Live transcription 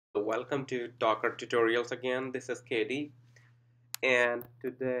Welcome to Docker tutorials again. This is Katie, and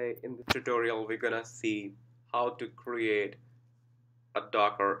today in this tutorial we're gonna see how to create a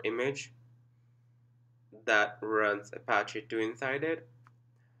Docker image that runs Apache2 inside it.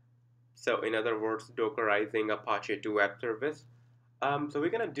 So in other words, Dockerizing Apache2 web service. So we're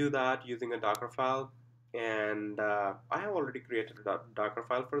gonna do that using a Dockerfile, and I have already created a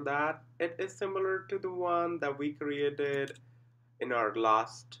Dockerfile for that. It is similar to the one that we created in our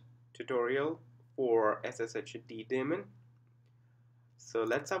last tutorial for SSH daemon. So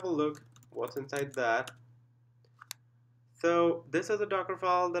let's have a look what's inside that. So this is a Docker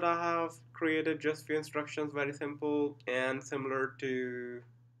file that I have created, just few instructions, very simple and similar to,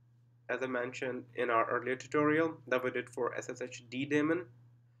 as I mentioned in our earlier tutorial that we did for SSH daemon,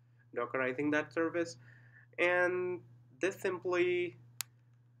 Dockerizing that service. And this simply,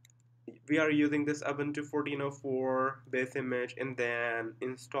 we are using this Ubuntu 14.04 base image and then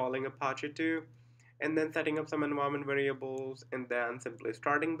installing Apache2 and then setting up some environment variables and then simply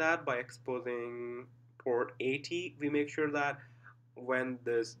starting that by exposing port 80. We make sure that when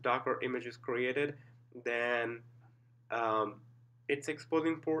this Docker image is created, then it's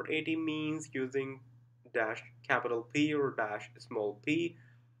exposing port 80 means using dash capital P or dash small p.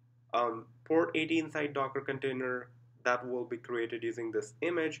 Port 80 inside Docker container that will be created using this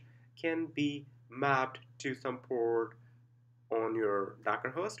image can be mapped to some port on your Docker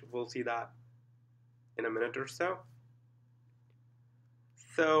host. We'll see that in a minute or so.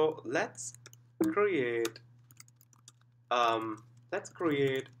 So let's create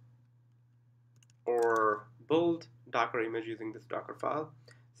or build Docker image using this Docker file.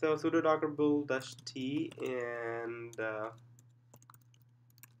 So sudo docker build -t and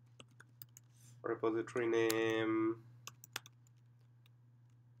repository name,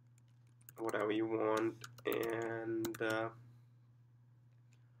 whatever you want, and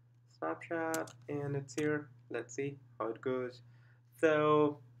snapshot, and it's here. Let's see how it goes.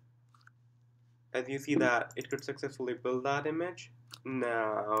 So as you see that it could successfully build that image.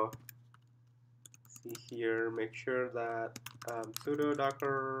 Now see here, make sure that sudo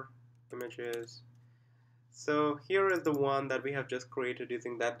docker images. So here is the one that we have just created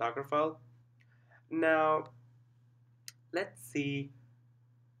using that Docker file. Now let's see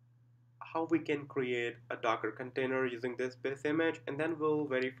how we can create a Docker container using this base image, and then we'll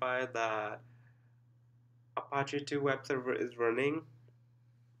verify that Apache2 web server is running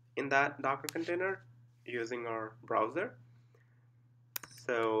in that Docker container using our browser.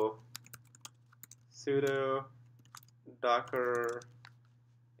 So sudo docker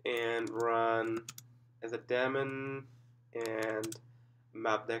and run as a daemon and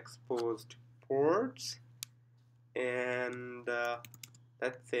map the exposed ports, and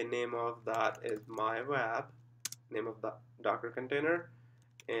let's say name of that is my web, name of the Docker container,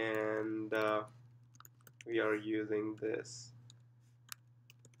 and we are using this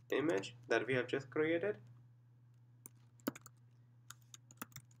image that we have just created.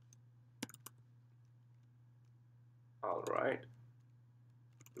 Alright,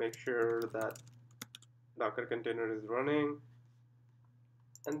 make sure that Docker container is running,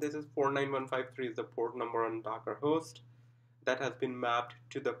 and this is 49153 is the port number on Docker host that has been mapped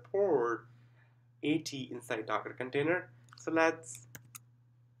to the port 80 inside Docker container. So let's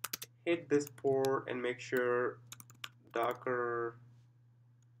hit this port and make sure Docker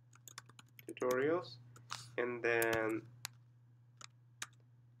tutorials and then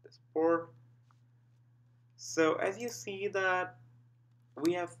this port. So as you see that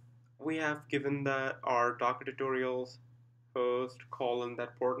we have given that our Docker tutorials host colon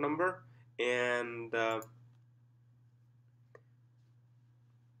that port number, and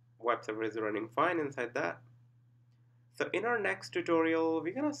web server is running fine inside that. So in our next tutorial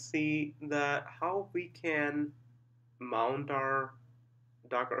we're gonna see that how we can mount our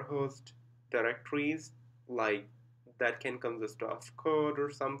Docker host directories, like that can consist of code or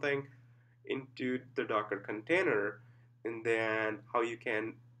something, into the Docker container, and then how you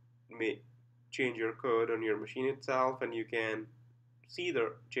can change your code on your machine itself, and you can see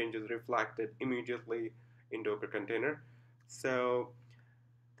the changes reflected immediately in Docker container. So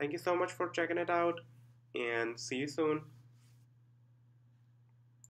thank you so much for checking it out, and see you soon.